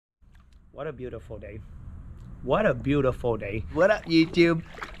What a beautiful day. What a beautiful day. What up, YouTube?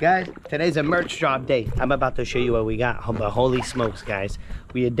 Guys, today's a merch drop day. I'm about to show you what we got. But holy smokes, guys.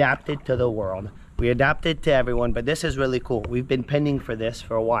 We adapted to the world. We adapted to everyone, but this is really cool. We've been pending for this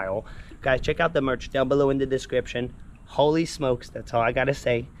for a while. Guys, check out the merch down below in the description. Holy smokes, that's all I gotta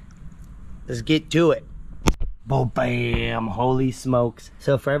say. Let's get to it. Boom, bam, holy smokes.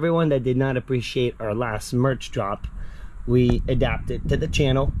 So for everyone that did not appreciate our last merch drop, we adapted to the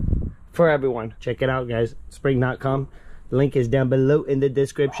channel for everyone. Check it out, guys. Spring.com. The link is down below in the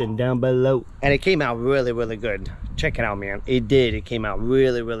description, down below. And it came out really, really good. Check it out, man. It did. It came out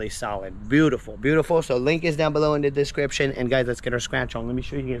really, really solid. Beautiful, beautiful. So link is down below in the description. And guys, let's get our scratch on. Let me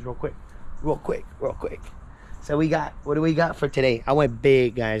show you guys real quick. Real quick. So we got, what do we got for today? I went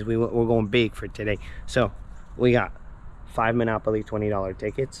big, guys. We're going big for today. So we got 5 Monopoly $20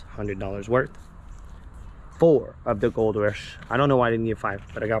 tickets, $100 worth. 4 of the Gold Rush. I don't know why I didn't get 5,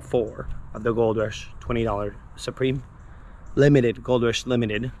 but I got 4 of the Gold Rush $20 Supreme Limited, Gold Rush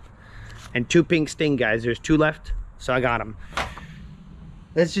Limited. And 2 Pink Sting, guys. There's 2 left, so I got them.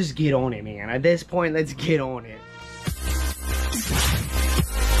 Let's just get on it, man. At this point, let's get on it.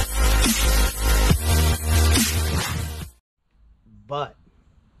 But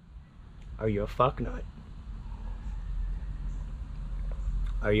are you a fucknut?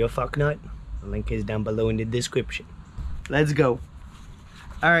 Are you a fucknut? The link is down below in the description. Let's go.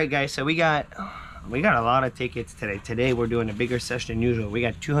 All right, guys. So we got a lot of tickets today. Today we're doing a bigger session than usual. We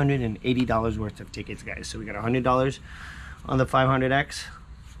got $280 worth of tickets, guys. So we got $100 on the 500X,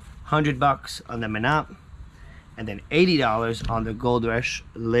 $100 on the Monop, and then $80 on the Gold Rush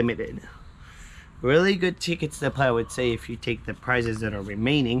Limited. Really good tickets to play, I would say, if you take the prizes that are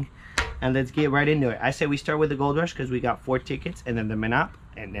remaining. And let's get right into it. I say we start with the Gold Rush because we got 4 tickets, and then the Monop,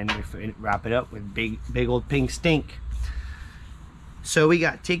 and then we wrap it up with big old Pink Stink. So we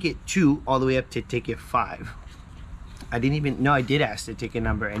got ticket 2 all the way up to ticket 5. I didn't even know I did ask the ticket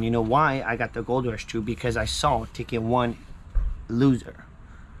number, and you know why I got the Gold Rush 2? Because I saw ticket 1 loser.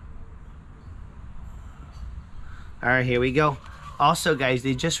 All right, here we go. Also, guys,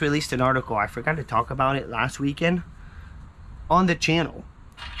 they just released an article. I forgot to talk about it last weekend on the channel.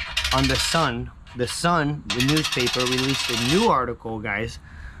 On The Sun, the newspaper, released a new article, guys.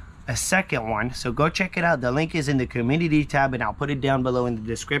 A second one. So go check it out. The link is in the community tab, and I'll put it down below in the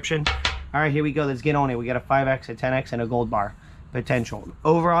description. All right, here we go. Let's get on it. We got a 5X, a 10X, and a gold bar potential.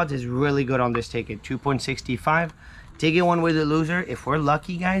 Overall, is really good on this ticket. 2.65. Ticket 1 with a loser. If we're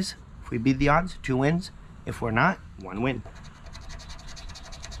lucky, guys, if we beat the odds, 2 wins. If we're not, 1 win.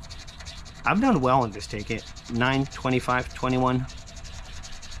 I've done well on this ticket. 9, 25, 21,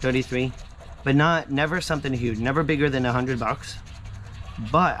 33, but never something huge, never bigger than $100.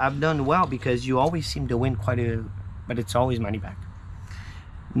 But I've done well because you always seem to win quite a, but it's always money back.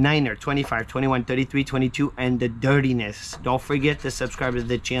 9er, 25, 21, 33, 22, and the dirtiness. Don't forget to subscribe to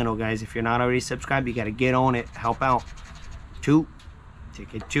the channel, guys. If you're not already subscribed, you got to get on it, help out. 2,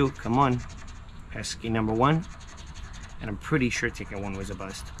 ticket 2, come on. Pesky number 1. And I'm pretty sure ticket 1 was a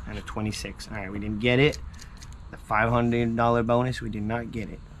bust. And a 26. All right, we didn't get it. The $500 bonus, we did not get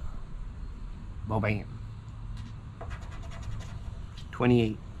it. Bam.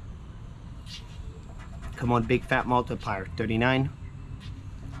 28. Come on, big fat multiplier. 39.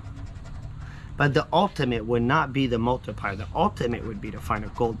 But the ultimate would not be the multiplier. The ultimate would be to find a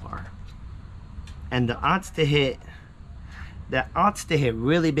gold bar. And the odds to hit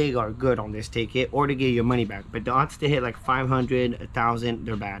really big are good on this ticket, or to get your money back. But the odds to hit like 500, 1,000,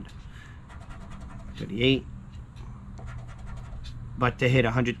 they're bad. 38. But to hit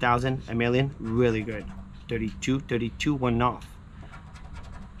 100,000, a million, really good. 32, 1 off.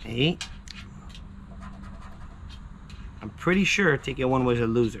 8. I'm pretty sure ticket 1 was a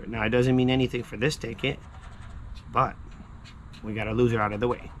loser. Now, it doesn't mean anything for this ticket, but we got a loser out of the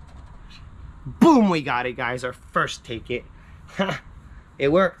way. Boom, we got it, guys. Our first ticket.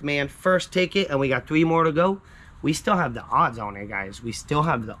 It worked, man. First ticket, and we got 3 more to go. We still have the odds on it, guys. We still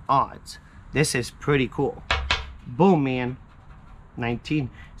have the odds. This is pretty cool. Boom, man. 19.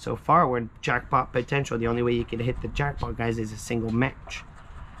 So far, we're jackpot potential. The only way you can hit the jackpot, guys, is a single match.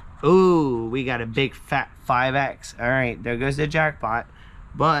 Ooh, we got a big fat 5X. All right, there goes the jackpot.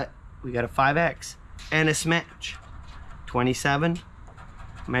 But we got a 5X and a smash. 27.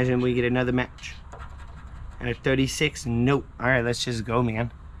 Imagine we get another match. And a 36. Nope. All right, let's just go,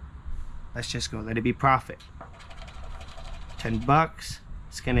 man. Let's just go. Let it be profit. $10.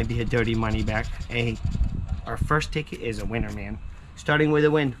 It's gonna be a dirty money back. Hey, our first ticket is a winner, man. Starting with a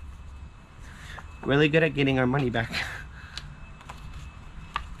win. Really good at getting our money back.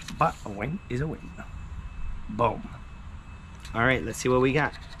 But a win is a win. Boom. All right, let's see what we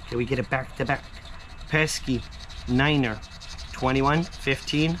got. Can we get it back to back? Pesky, niner, 21,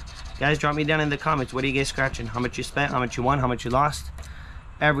 15. Guys, drop me down in the comments. What are you guys scratching? How much you spent? How much you won? How much you lost?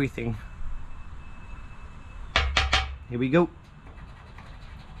 Everything. Here we go.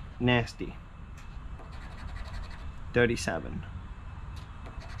 Nasty. 37.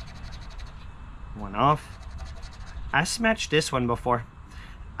 One off. I smatched this one before.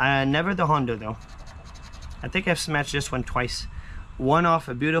 Never the Honda though. I think I've smatched this one twice. One off,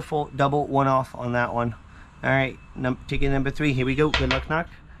 a beautiful double one off on that one. All right, ticket number 3. Here we go. Good luck, knock.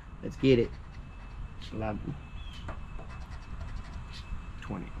 Let's get it. 11.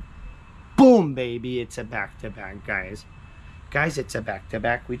 20. Boom, baby. It's a back-to-back, guys. Guys, it's a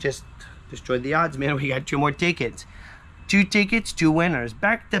back-to-back. We just destroyed the odds, man. We got 2 more tickets. 2 tickets, 2 winners.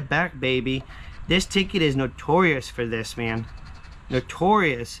 Back-to-back, baby. This ticket is notorious for this, man.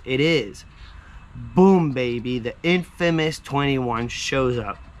 Notorious. It is. Boom, baby. The infamous 21 shows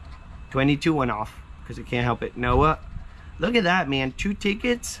up. 22 went off because I can't help it. Noah. Look at that, man. 2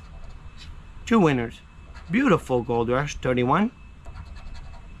 tickets, 2 winners. Beautiful Gold Rush. 31.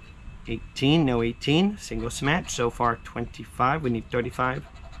 18. No 18. Single smash. So far 25. We need 35.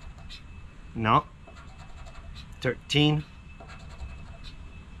 No. 13.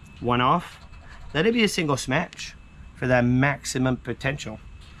 One off. Let it be a single smash for that maximum potential.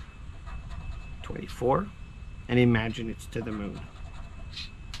 24. And imagine it's to the moon.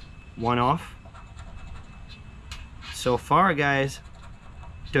 One off. So far, guys,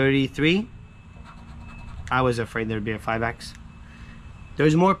 33. I was afraid there'd be a 5x.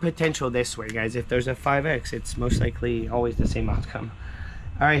 There's more potential this way, guys. If there's a 5x, it's most likely always the same outcome.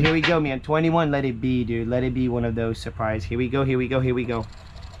 All right, here we go, man. 21, let it be, dude. Let it be one of those surprise. Here we go, here we go, here we go.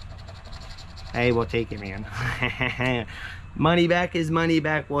 Hey, we'll take it, man. Money back is money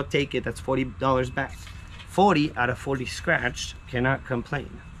back. We'll take it. That's $40 back. 40 out of 40 scratched. Cannot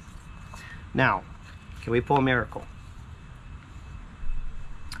complain. Now, can we pull a miracle?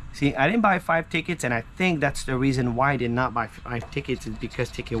 See, I didn't buy 5 tickets, and I think that's the reason why I did not buy 5 tickets is because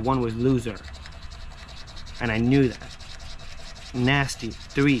ticket 1 was loser. And I knew that. Nasty.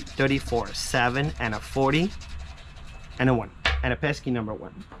 3, 34, 7, and a 40, and a 1. And a pesky number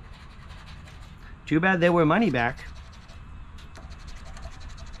 1. Too bad they were money back.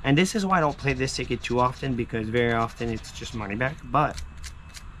 And this is why I don't play this ticket too often, because very often it's just money back. But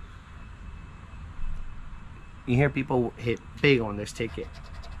you hear people hit big on this ticket,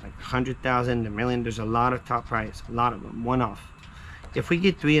 like 100,000, a million. There's a lot of top prize, a lot of them. One off. If we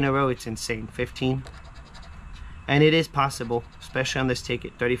get 3 in a row, it's insane. 15, and it is possible, especially on this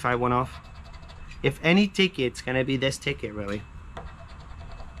ticket. 35 one off. If any ticket, it's gonna be this ticket, really.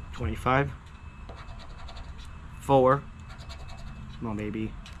 25. 4. Come on,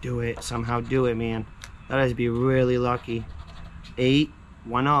 baby. Do it. Somehow do it, man. Let us be really lucky. 8.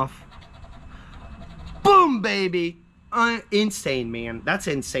 One off. Boom, baby. Insane, man. That's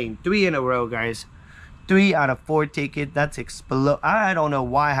insane. 3 in a row, guys. 3 out of 4 ticket. That's explode. I don't know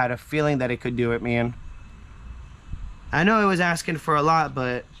why I had a feeling that it could do it, man. I know it was asking for a lot,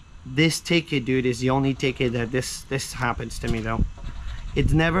 but this ticket, dude, is the only ticket that this happens to me, though.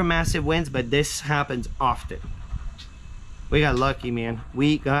 It's never massive wins, but this happens often. We got lucky, man.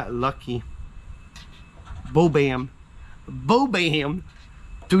 We got lucky. Bo-bam. Bo-bam.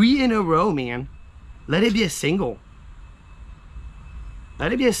 3 in a row, man. Let it be a single.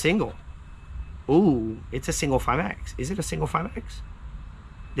 Let it be a single. Ooh, it's a single 5x. Is it a single 5x?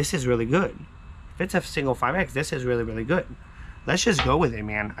 This is really good. If it's a single 5x, this is really, really good. Let's just go with it,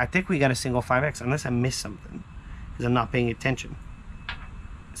 man. I think we got a single 5x, unless I missed something, because I'm not paying attention.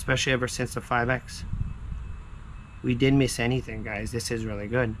 Especially ever since the 5x. We didn't miss anything, guys. This is really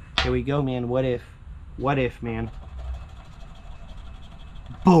good. Here we go, man. What if? What if, man?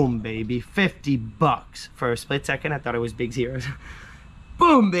 Boom, baby. 50 bucks. For a split second, I thought it was big zeros.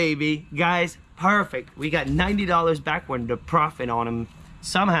 Boom, baby. Guys, perfect. We got $90 back when the profit on them.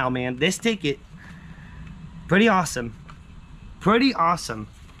 Somehow, man. This ticket, pretty awesome. Pretty awesome.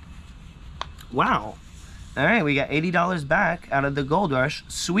 Wow. All right, we got $80 back out of the Gold Rush.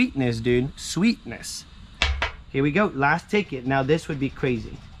 Sweetness, dude. Sweetness. Here we go. Last ticket. Now, this would be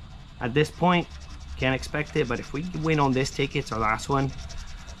crazy. At this point, can't expect it, but if we win on this ticket, it's our last one.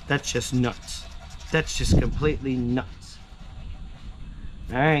 That's just nuts. That's just completely nuts.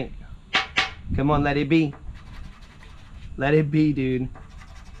 All right. Come on, let it be. Let it be, dude.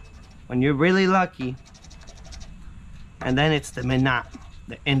 When you're really lucky. And then it's the Minot.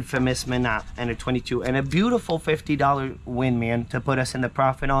 The infamous Minot. And a 22. And a beautiful $50 win, man. To put us in the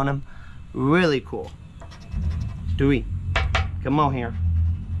profit on them. Really cool. 3. Come on here.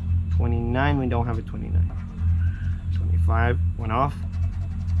 29. We don't have a 29. 25, went off.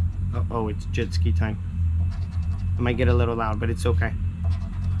 Uh-oh, it's jet ski time. I might get a little loud, but it's okay.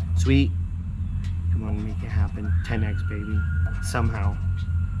 Sweet. Come on, make it happen. 10x, baby. Somehow.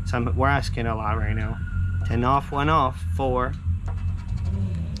 We're asking a lot right now. 10 off, 1 off. 4.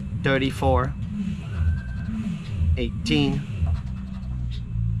 34. 18.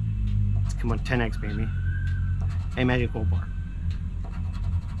 Come on, 10x, baby. Hey, magic gold bar.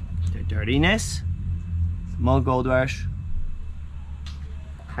 The dirtiness. More gold rush.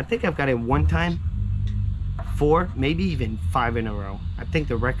 I think I've got it 1 time, 4, maybe even 5 in a row. I think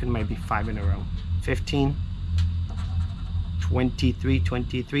the record might be 5 in a row. 15, 23,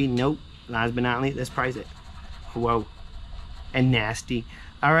 23. Nope. Last but not least, let's prize it. Whoa. And nasty.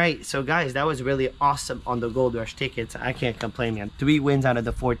 All right, so guys, that was really awesome on the Gold Rush tickets. I can't complain, man. 3 wins out of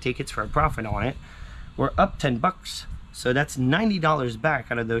the 4 tickets for a profit on it. We're up 10 bucks. So that's $90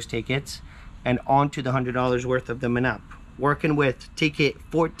 back out of those tickets and on to the $100 worth of them and up. Working with ticket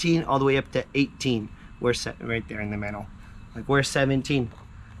 14 all the way up to 18. We're set right there in the middle. Like, we're 17.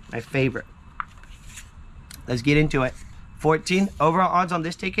 My favorite. Let's get into it. 14. Overall odds on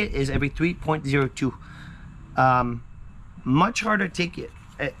this ticket is every 3.02. Much harder ticket.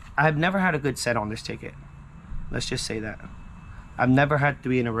 I've never had a good set on this ticket. Let's just say that. I've never had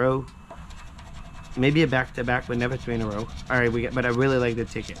 3 in a row. Maybe a back-to-back, but never 3 in a row. All right, but I really like the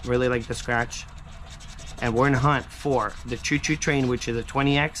ticket. Really like the scratch. And we're in hunt for the choo-choo train, which is a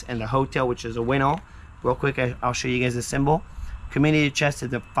 20x, and the hotel, which is a win-all. Real quick, I'll show you guys the symbol. Community chest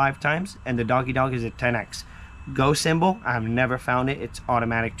is a 5 times, and the doggy dog is a 10x. Go symbol, I've never found it. It's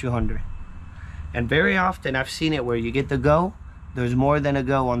automatic 200. And very often I've seen it where you get the go. There's more than a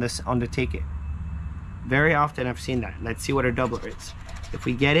go on the ticket. Very often I've seen that. Let's see what our doubler is. If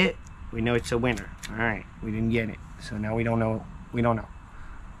we get it, we know it's a winner. All right, we didn't get it, so now we don't know. We don't know.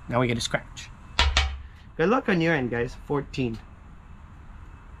 Now we get a scratch. Good luck on your end, guys. 14.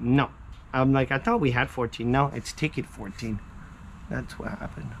 No. I'm like, I thought we had 14. No, it's ticket 14. That's what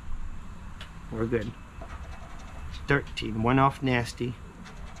happened. We're good. 13. 1 off, nasty.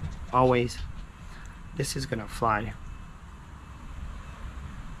 Always. This is gonna fly.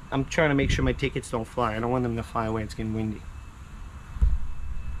 I'm trying to make sure my tickets don't fly. I don't want them to fly away. It's getting windy.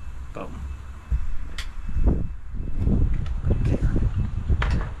 Boom.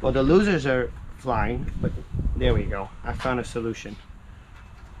 Well, the losers are flying, but there we go. I found a solution.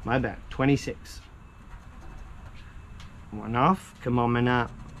 My bad. 26. 1 off. Come on, man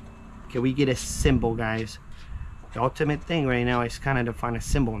up. Can we get a symbol, guys? The ultimate thing right now is kind of to find a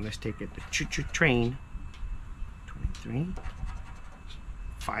symbol in this ticket. The choo-choo train. 23.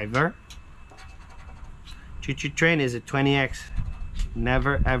 5er. Choo-choo train is a 20x.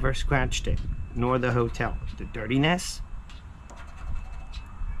 Never ever scratched it. Nor the hotel. The dirtiness.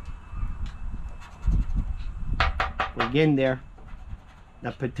 We're getting there.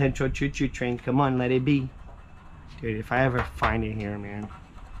 That potential choo-choo train. Come on, let it be. Dude, if I ever find it here, man.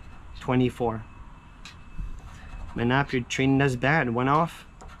 24. Manap, you're treating us bad. 1 off.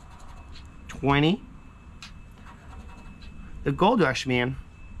 20. The Gold Rush, man.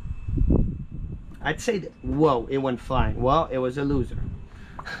 I'd say that, whoa, it went flying. Well, it was a loser.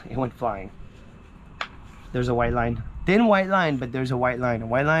 It went flying. There's a white line. Thin white line, but there's a white line. A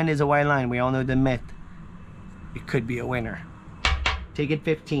white line is a white line. We all know the myth. It could be a winner. Ticket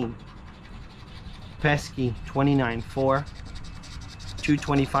 15. Pesky, 29. 4. 2,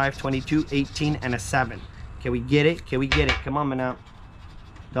 25, 22, 18, and a 7. Can we get it? Can we get it? Come on, man out.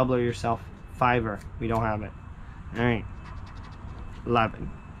 Double yourself. 5er. We don't have it. All right.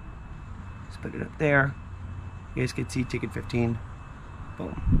 11. Let's put it up there. You guys can see ticket 15.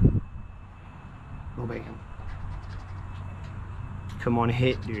 Boom. Go bam. Come on,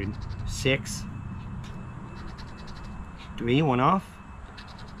 hit, dude. 6. 3. 1 off.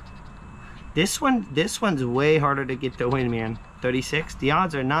 This one's way harder to get the win, man. 36. The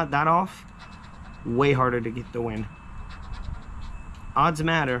odds are not that off. Way harder to get the win. Odds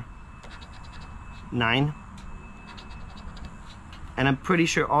matter. 9. And I'm pretty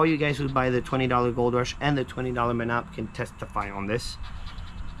sure all you guys who buy the $20 Gold Rush and the $20 Manop can testify on this.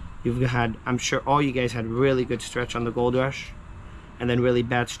 You've had, I'm sure all you guys had really good stretch on the Gold Rush and then really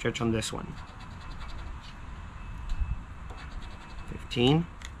bad stretch on this one. 15.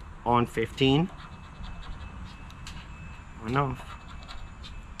 On 15. 1 off.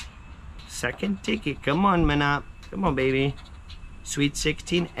 Second ticket. Come on, Manop. Come on, baby. Sweet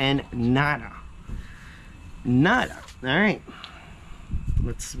 16 and nada. Nada. All right.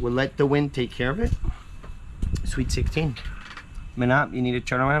 We'll let the wind take care of it. Sweet 16. Manop, you need to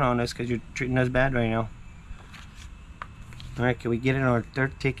turn around on us because you're treating us bad right now. All right, can we get it on our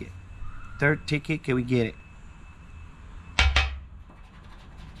 3rd ticket? 3rd ticket, can we get it?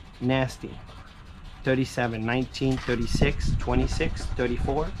 nasty. 37, 19, 36, 26,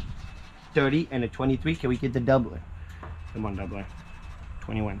 34, 30, and a 23. Can we get the doubler? Come on, doubler.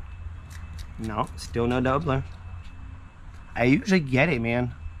 21. No, still no doubler. I usually get it,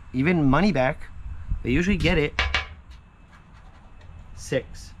 man. Even money back, I usually get it.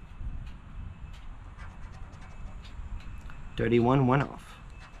 6. 31, 1 off.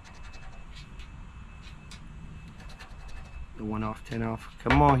 The 1 off, 10 off.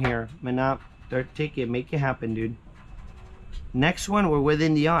 Come on here, Manop. Third ticket, make it happen, dude. Next one, we're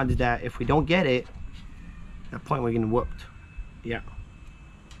within the odds that if we don't get it, at that point we're getting whooped. Yeah.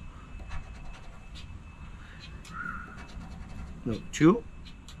 No, 2.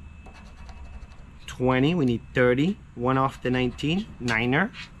 20, we need 30. 1 off the 19.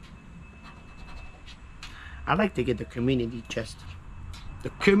 9er. I like to get the community chest. The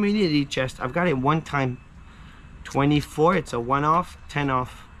community chest, I've got it one time. 24, it's a 1 off. 10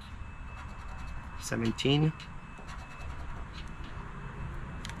 off. 17.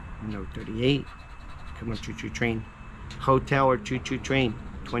 No, 38. Come on, choo-choo train. Hotel or choo-choo train.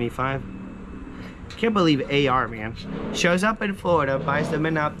 25. Can't believe AR, man. Shows up in Florida, buys the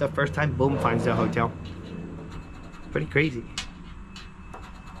Manop the first time, boom, finds the hotel. Pretty crazy.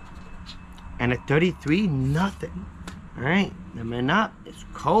 And at 33, nothing. Alright, the Manop is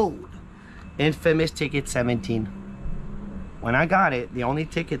cold. Infamous ticket 17. When I got it, the only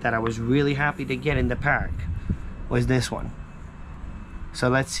ticket that I was really happy to get in the pack was this one. So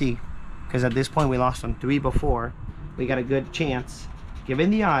let's see. Because at this point we lost on 3 before. We got a good chance.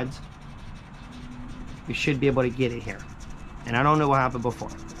 Given the odds, we should be able to get it here. And I don't know what happened before.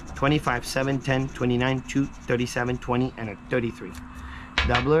 25, 7, 10, 29, 2, 37, 20, and a 33.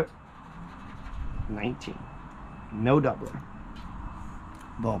 Doubler, 19. No doubler.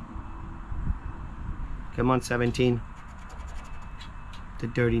 Boom. Come on, 17. The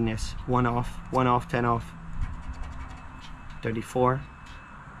dirtiness. 1 off, 10 off. 34.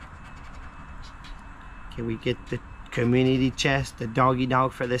 Can we get the community chest, the doggy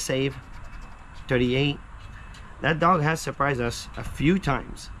dog for the save? 38. That dog has surprised us a few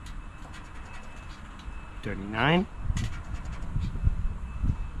times. 39.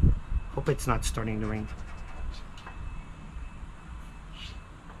 Hope it's not starting to rain.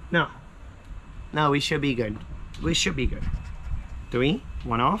 No. No, we should be good. We should be good. 3.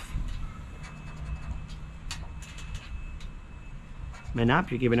 1 off.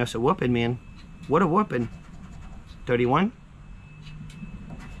 Manop, you're giving us a whooping, man. What a whooping. 31.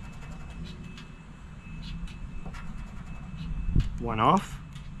 One off.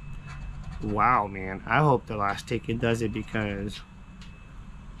 Wow, man. I hope the last ticket does it because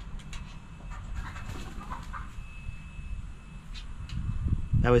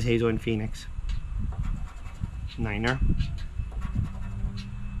that was Hazel and Phoenix. 9er.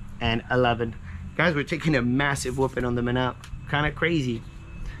 And 11. Guys, we're taking a massive whooping on the Manop. Kind of crazy.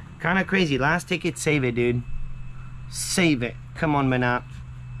 Kind of crazy. Last ticket, save it, dude. Save it. Come on, Manop.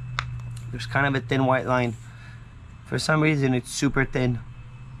 There's kind of a thin white line. For some reason, it's super thin.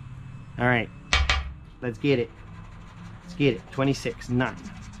 Alright. Let's get it. Let's get it. 26, 9.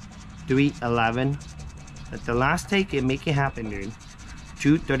 3, 11. Let the last ticket make it happen, dude.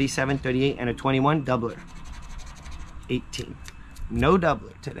 2, 37, 38, and a 21. Doubler. 18. No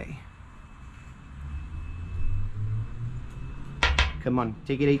doubler today. Come on,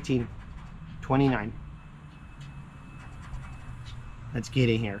 ticket 18. 29. Let's get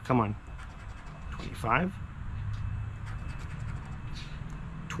in here. Come on. 25.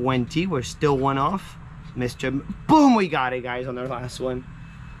 20. We're still 1 off. Mr. Boom, we got it, guys, on our last one.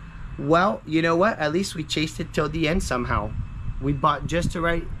 Well, you know what? At least we chased it till the end somehow. We bought just the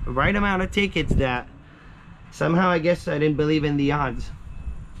right amount of tickets that somehow I guess I didn't believe in the odds.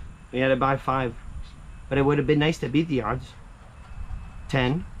 We had to buy 5. But it would have been nice to beat the odds.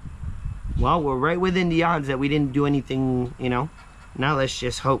 10. Well, we're right within the odds that we didn't do anything, you know. Now let's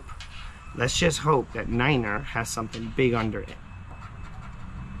just hope. Let's just hope that 9er has something big under it.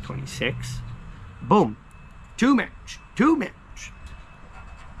 26. Boom. 2 match. 2 match.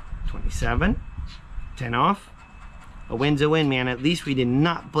 27. 10 off. A win's a win, man. At least we did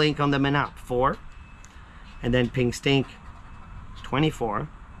not blink on the Manop. 4. And then pink stink. 24.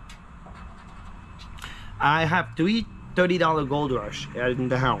 I have 3 $30 gold rush in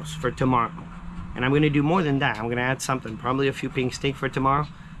the house for tomorrow. And I'm going to do more than that. I'm going to add something. Probably a few pink stink for tomorrow.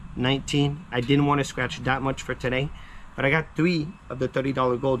 19. I didn't want to scratch that much for today. But I got 3 of the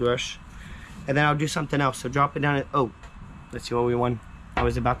 $30 gold rush. And then I'll do something else. So drop it down at... Oh, let's see what we won. I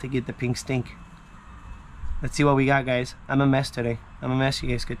was about to get the pink stink. Let's see what we got, guys. I'm a mess today. I'm a mess, you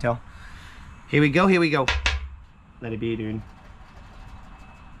guys could tell. Here we go, here we go. Let it be, dude.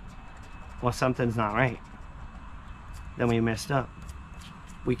 well, something's not right. Then we messed up.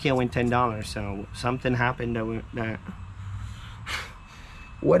 We can't win $10, so something happened that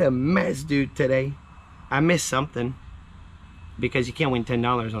what a mess, dude, today. I missed something because you can't win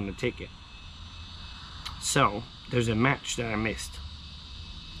 $10 on the ticket. So there's a match that I missed.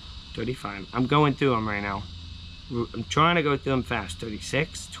 35. I'm going through them right now. I'm trying to go through them fast.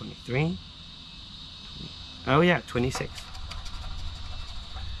 36, 23. Oh yeah, 26.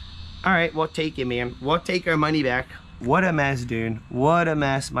 All right, we'll take it, man. We'll take our money back. What a mess, dude. What a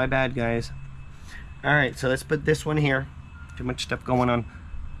mess. My bad, guys. All right, so let's put this one here. Too much stuff going on.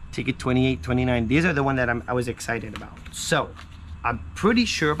 Ticket 28, 29. These are the one that I was excited about. So I'm pretty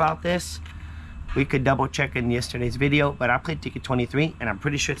sure about this. We could double check in yesterday's video, but I played ticket 23 and I'm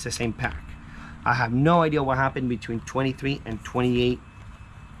pretty sure it's the same pack. I have no idea what happened between 23 and 28,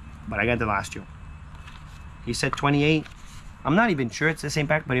 but I got the last two. He said 28. I'm not even sure it's the same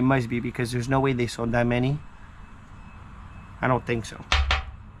pack, but it must be because there's no way they sold that many. I don't think so.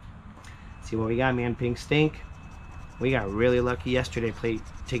 See what we got, man. Pink stink. We got really lucky yesterday. Played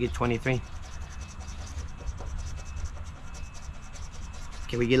ticket 23.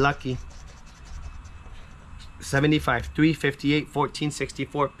 Can we get lucky? 75, 3, 58, 14,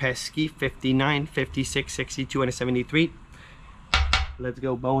 64, pesky, 59, 56, 62, and a 73. Let's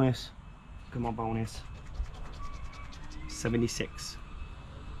go, bonus. Come on, bonus. 76.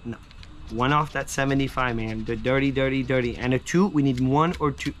 No. One off that 75, man. The dirty, dirty, dirty. And a 2, we need 1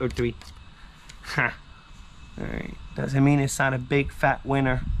 or 2 or 3. Ha. Alright. Doesn't mean it's not a big fat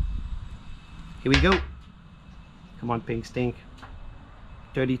winner. Here we go. Come on, pink stink.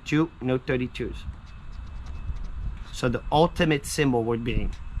 32, no 32s. So the ultimate symbol would be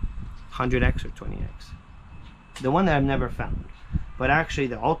 100x or 20x. The one that I've never found. But actually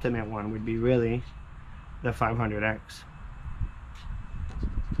the ultimate one would be really the 500x.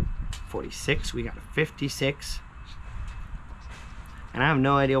 46, we got a 56. And I have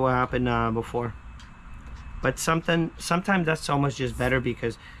no idea what happened before. But sometimes that's almost just better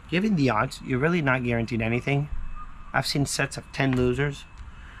because given the odds, you're really not guaranteed anything. I've seen sets of 10 losers.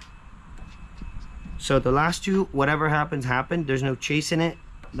 So the last two, whatever happens, happened. There's no chasing it.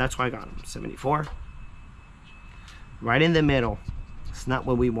 That's why I got them. 74. Right in the middle. It's not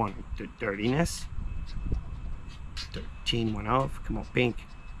what we wanted. The dirtiness. 13 went off. Come on, pink.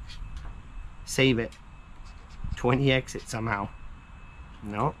 Save it. 20 exit somehow.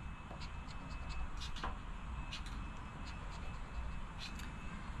 No.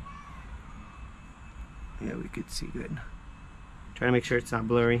 Yeah, we could see good. Try to make sure it's not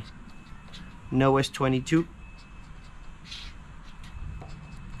blurry. No, it's 22.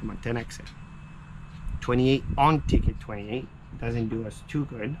 Come on, 10 exit. 28 on ticket 28. Doesn't do us too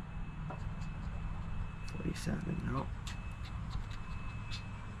good. 47, no.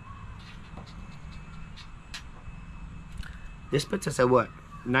 This puts us at what?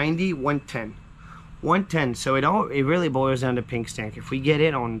 90, 110. 110, so it really boils down to pink stink. If we get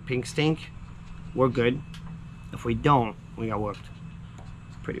it on pink stink, we're good. If we don't, we got whooped.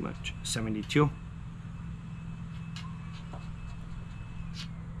 Pretty much. 72.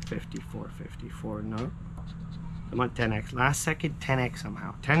 54, 54, no. I'm on 10x. Last second, 10x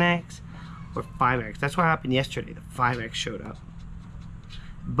somehow. 10x or 5x. That's what happened yesterday. The 5x showed up.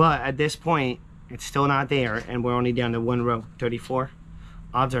 But at this point, it's still not there, and we're only down to one row. 34.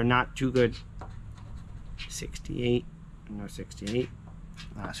 Odds are not too good. 68. No, 68.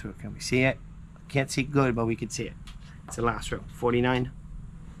 Last row. Can we see it? Can't see good, but we can see it. It's the last row. 49.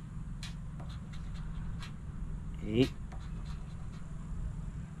 8.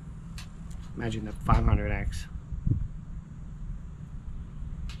 Imagine the 500x.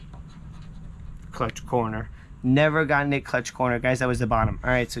 Clutch corner. Never gotten it clutch corner. Guys, that was the bottom.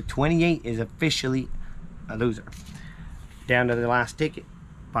 Alright, so 28 is officially a loser. Down to the last ticket.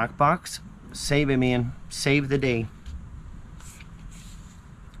 Black box. Save it, man. Save the day.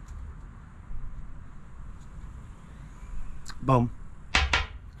 Boom.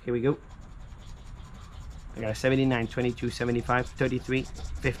 Here we go. I got a 79, 22, 75, 33,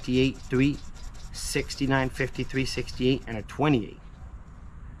 58, 3, 69, 53, 68, and a 28.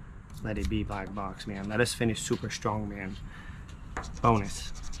 Let it be, black box, man. Let us finish super strong, man.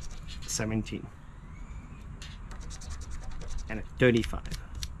 Bonus. 17. And a 35.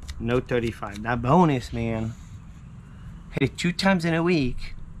 No 35. That bonus, man. Hit it 2 times in a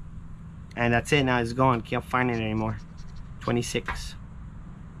week. And that's it. Now it's gone. Can't find it anymore. 26.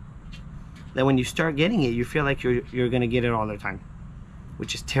 Then when you start getting it, you feel like you're gonna get it all the time,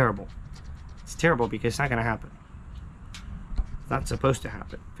 which is terrible. It's terrible because it's not gonna happen. It's not supposed to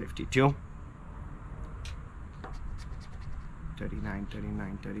happen. 52. 39,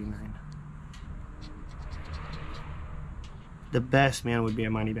 39, 39. The best, man, would be a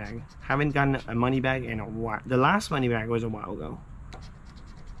money bag. Haven't gotten a money bag in a while. The last money bag was a while ago.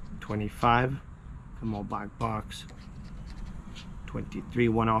 25. Come on, black box. 23,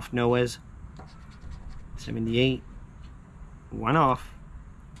 one off Noah's. 78, one off.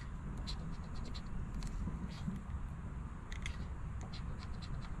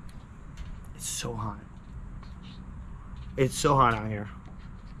 It's so hot. It's so hot out here.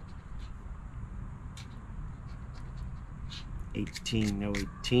 18, no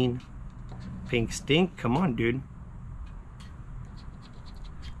 18. Pink stink, come on, dude.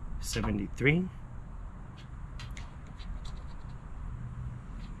 73.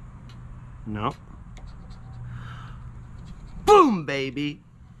 No. Boom, baby.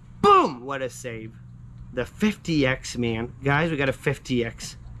 Boom, what a save. The 50x, man. Guys, we got a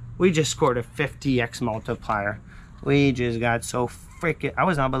 50x. We just scored a 50x multiplier. We just got so freaking... I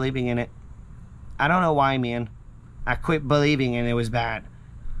was not believing in it. I don't know why, man. I quit believing and it was bad.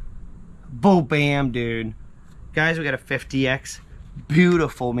 Boom, bam, dude. Guys, we got a 50x.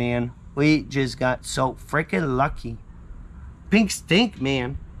 Beautiful, man. We just got so freaking lucky. Pink stink,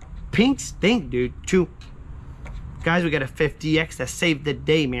 man. Pink stink, dude. 2. Guys, we got a 50x that saved the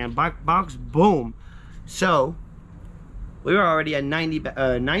day, man. Box, boom. So, we were already at 90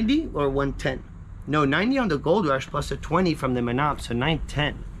 or 110. No, 90 on the Gold Rush plus a 20 from the Monop. So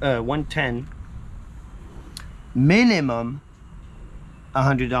 110. Minimum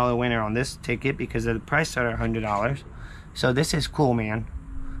 $100 winner on this ticket because of the price started at $100. So this is cool, man.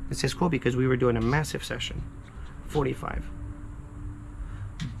 This is cool because we were doing a massive session. 45.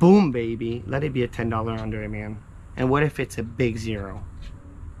 Boom, baby. Let it be a $10 under it, man. And what if it's a big zero?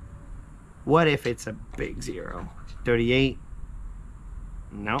 What if it's a big zero? 38.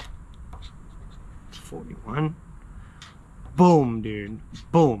 Nope. 41. Boom, dude.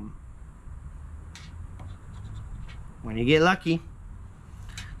 Boom. When you get lucky.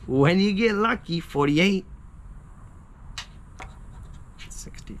 When you get lucky. 48.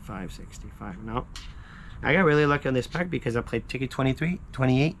 65, 65. Nope. I got really lucky on this pack because I played ticket 23,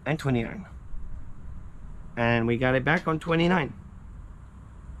 28, and 29. And we got it back on 29.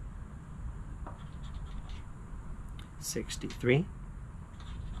 63.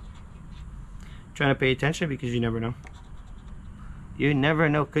 Trying to pay attention because you never know. You never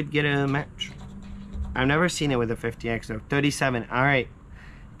know. Could get a match. I've never seen it with a 50x though. 37. Alright.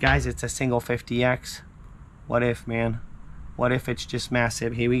 Guys, it's a single 50x. What if, man? What if it's just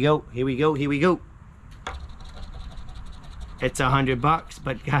massive? Here we go. Here we go. Here we go. It's $100,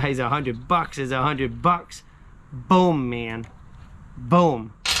 but guys, $100 is $100. Boom, man.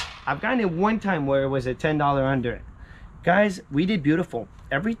 Boom. I've gotten it one time where it was a $10 under it. Guys, we did beautiful.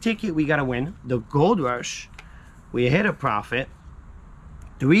 Every ticket we got to win. The Gold Rush, we hit a profit.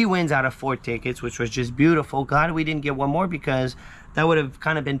 3 wins out of 4 tickets, which was just beautiful. Glad we didn't get one more because that would have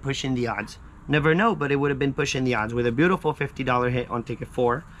kind of been pushing the odds. Never know, but it would have been pushing the odds with a beautiful $50 hit on ticket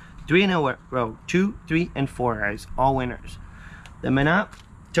 4. 3 in a row. 2, 3, and 4, guys. All winners. The Monop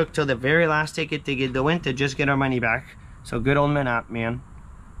took till the very last ticket to get the win to just get our money back. So good old Monop, man.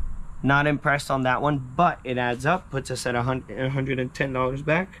 Not impressed on that one, but it adds up. Puts us at $110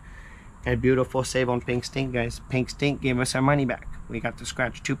 back. And beautiful save on Pink Stink, guys. Pink Stink gave us our money back. We got to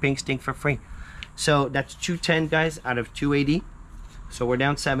scratch 2 Pink Stink for free. So that's 210, guys, out of 280. So we're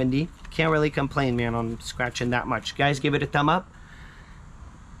down 70. Can't really complain, man, on scratching that much. Guys, give it a thumb up.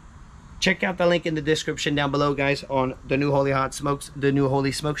 Check out the link in the description down below, guys, on the new Holy Hot Smokes, the new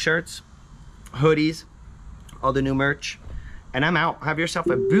Holy Smoke shirts, hoodies, all the new merch. And I'm out. Have yourself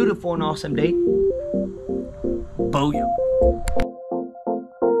a beautiful and awesome day. Booyah.